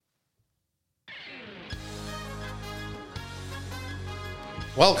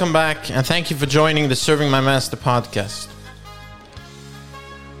Welcome back, and thank you for joining the Serving My Master podcast.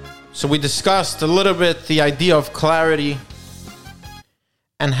 So we discussed a little bit the idea of clarity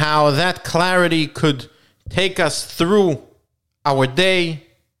and how that clarity could take us through our day,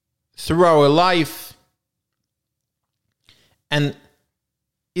 through our life, and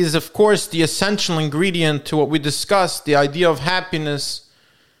is, of course, the essential ingredient to what we discussed, the idea of happiness,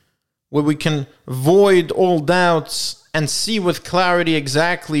 where we can void all doubts and see with clarity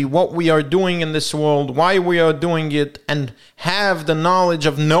exactly what we are doing in this world, why we are doing it, and have the knowledge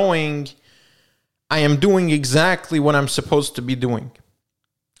of knowing I am doing exactly what I'm supposed to be doing.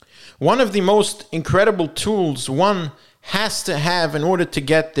 One of the most incredible tools one has to have in order to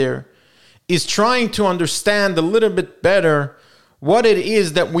get there is trying to understand a little bit better what it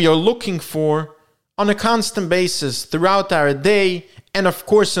is that we are looking for on a constant basis throughout our day and, of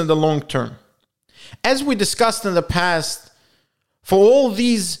course, in the long term. As we discussed in the past, for all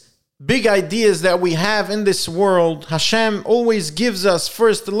these big ideas that we have in this world, Hashem always gives us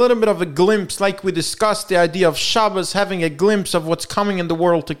first a little bit of a glimpse, like we discussed the idea of Shabbos, having a glimpse of what's coming in the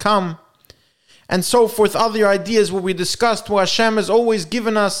world to come, and so forth. Other ideas where we discussed where Hashem has always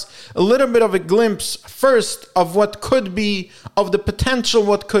given us a little bit of a glimpse first of what could be, of the potential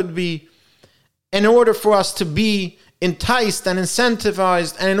what could be, in order for us to be enticed and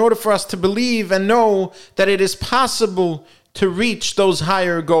incentivized, and in order for us to believe and know that it is possible to reach those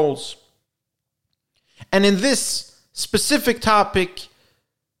higher goals. And in this specific topic,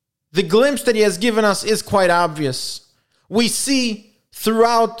 the glimpse that he has given us is quite obvious. We see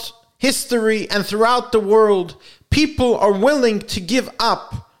throughout history and throughout the world, people are willing to give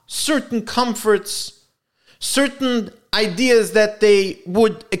up certain comforts, certain ideas that they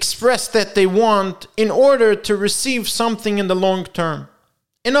would express that they want in order to receive something in the long term.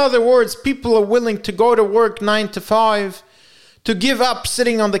 In other words, people are willing to go to work 9 to 5, to give up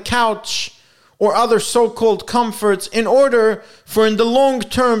sitting on the couch or other so-called comforts in order for in the long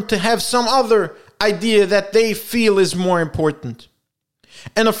term to have some other idea that they feel is more important.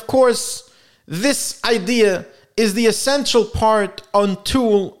 And of course, this idea is the essential part and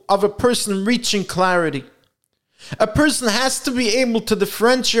tool of a person reaching clarity. A person has to be able to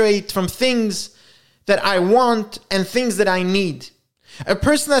differentiate from things that I want and things that I need. A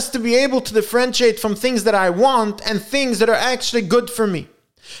person has to be able to differentiate from things that I want and things that are actually good for me.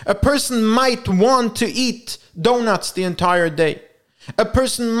 A person might want to eat donuts the entire day. A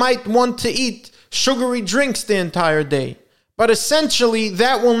person might want to eat sugary drinks the entire day. But essentially,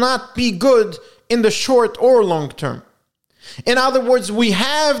 that will not be good in the short or long term. In other words, we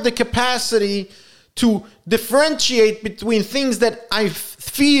have the capacity to differentiate between things that I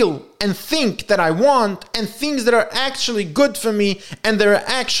feel and think that I want and things that are actually good for me and that are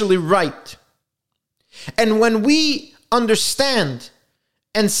actually right. And when we understand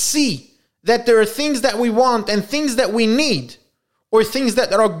and see that there are things that we want and things that we need, or things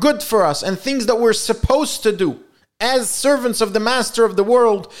that are good for us and things that we're supposed to do as servants of the Master of the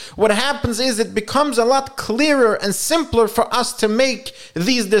world, what happens is it becomes a lot clearer and simpler for us to make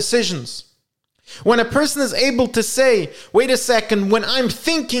these decisions. When a person is able to say, wait a second, when I'm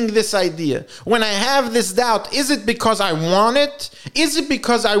thinking this idea, when I have this doubt, is it because I want it? Is it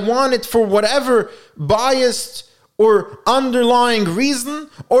because I want it for whatever biased or underlying reason?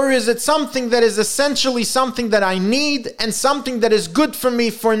 Or is it something that is essentially something that I need and something that is good for me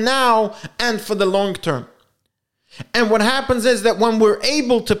for now and for the long term? And what happens is that when we're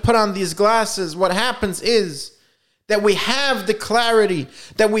able to put on these glasses, what happens is that we have the clarity,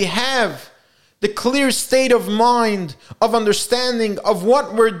 that we have the clear state of mind, of understanding of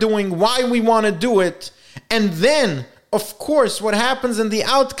what we're doing, why we want to do it. And then, of course, what happens in the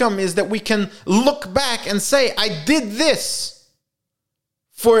outcome is that we can look back and say, I did this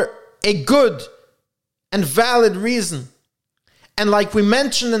for a good and valid reason. And like we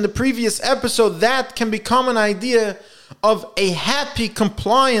mentioned in the previous episode, that can become an idea of a happy,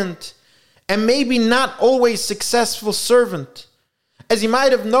 compliant, and maybe not always successful servant. As you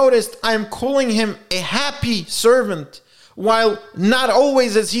might have noticed, I am calling him a happy servant, while not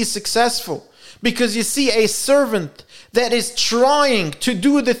always is he successful. Because you see, a servant that is trying to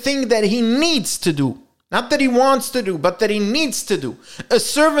do the thing that he needs to do, not that he wants to do, but that he needs to do. A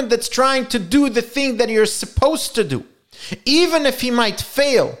servant that's trying to do the thing that you're supposed to do, even if he might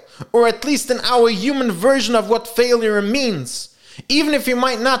fail, or at least in our human version of what failure means, even if he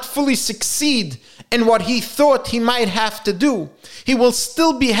might not fully succeed in what he thought he might have to do, he will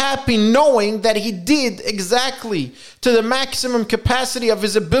still be happy knowing that he did exactly to the maximum capacity of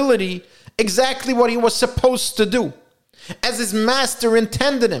his ability exactly what he was supposed to do, as his master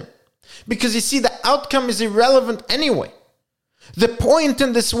intended him. Because you see, the outcome is irrelevant anyway. The point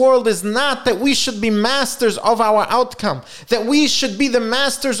in this world is not that we should be masters of our outcome, that we should be the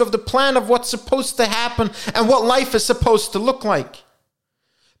masters of the plan of what's supposed to happen and what life is supposed to look like.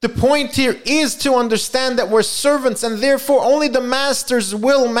 The point here is to understand that we're servants and therefore only the master's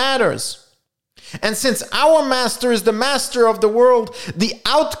will matters. And since our master is the master of the world, the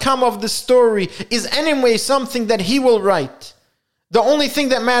outcome of the story is anyway something that he will write. The only thing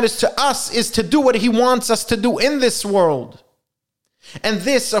that matters to us is to do what he wants us to do in this world. And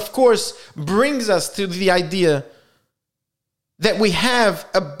this, of course, brings us to the idea that we have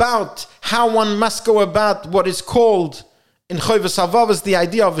about how one must go about what is called in Chovos HaLevavos the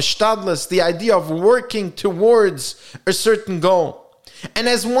idea of Ishtadlus, the idea of working towards a certain goal. And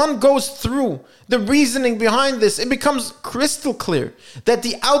as one goes through the reasoning behind this, it becomes crystal clear that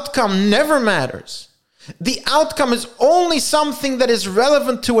the outcome never matters. The outcome is only something that is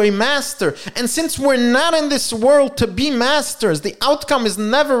relevant to a master. And since we're not in this world to be masters, the outcome is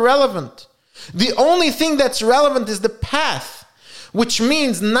never relevant. The only thing that's relevant is the path, which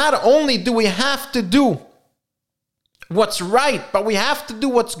means not only do we have to do what's right, but we have to do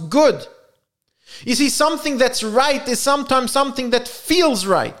what's good. You see, something that's right is sometimes something that feels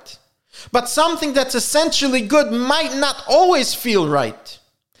right. But something that's essentially good might not always feel right.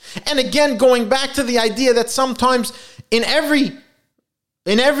 And again, going back to the idea that sometimes in every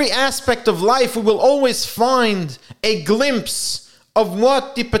aspect of life, we will always find a glimpse of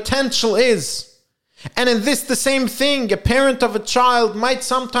what the potential is. And in this, the same thing, a parent of a child might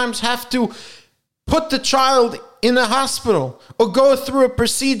sometimes have to put the child in a hospital or go through a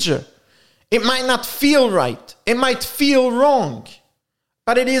procedure. It might not feel right. It might feel wrong,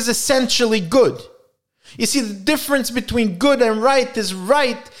 but it is essentially good. You see, the difference between good and right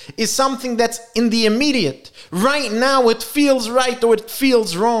is something that's in the immediate. Right now, it feels right or it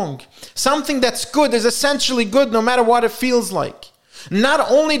feels wrong. Something that's good is essentially good no matter what it feels like. Not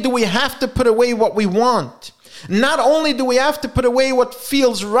only do we have to put away what we want, not only do we have to put away what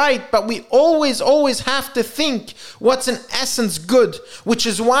feels right, but we always have to think what's in essence good, which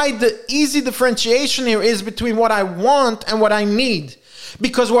is why the easy differentiation here is between what I want and what I need.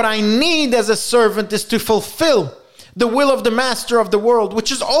 Because what I need as a servant is to fulfill the will of the master of the world,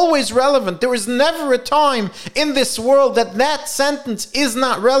 which is always relevant. There is never a time in this world that sentence is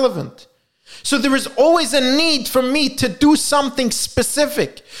not relevant. So there is always a need for me to do something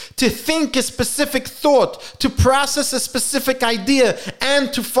specific, to think a specific thought, to process a specific idea,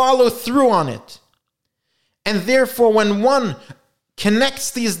 and to follow through on it. And therefore, when one connects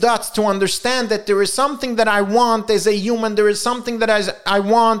these dots to understand that there is something that I want as a human, there is something that I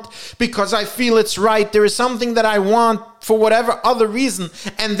want because I feel it's right, there is something that I want for whatever other reason,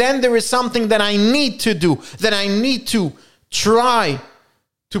 and then there is something that I need to do, that I need to try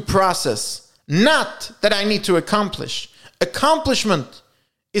to process, not that I need to accomplish. Accomplishment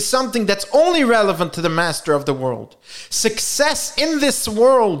is something that's only relevant to the master of the world. Success in this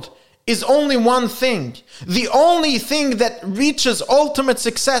world is only one thing. The only thing that reaches ultimate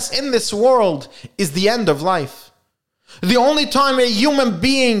success in this world is the end of life. The only time a human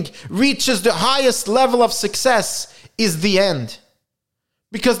being reaches the highest level of success is the end.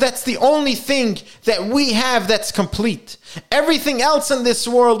 Because that's the only thing that we have that's complete. Everything else in this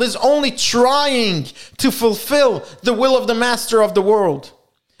world is only trying to fulfill the will of the master of the world.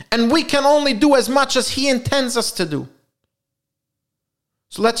 And we can only do as much as he intends us to do.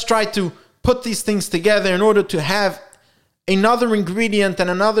 So let's try to put these things together in order to have another ingredient and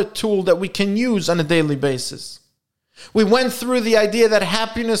another tool that we can use on a daily basis. We went through the idea that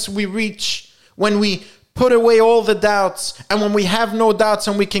happiness we reach when we put away all the doubts, and when we have no doubts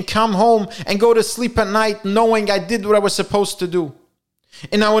and we can come home and go to sleep at night knowing I did what I was supposed to do.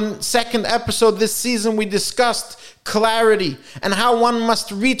 In our second episode this season, we discussed clarity and how one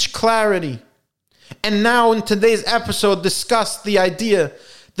must reach clarity. And now in today's episode, discuss the idea,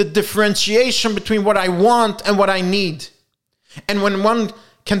 the differentiation between what I want and what I need. And when one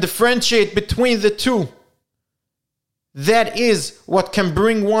can differentiate between the two, that is what can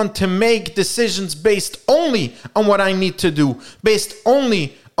bring one to make decisions based only on what I need to do, based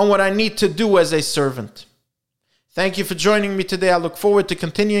only on what I need to do as a servant. Thank you for joining me today. I look forward to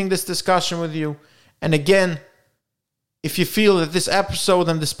continuing this discussion with you. And again, if you feel that this episode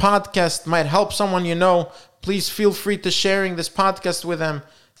and this podcast might help someone you know, please feel free to sharing this podcast with them.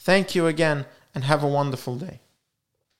 Thank you again, and have a wonderful day.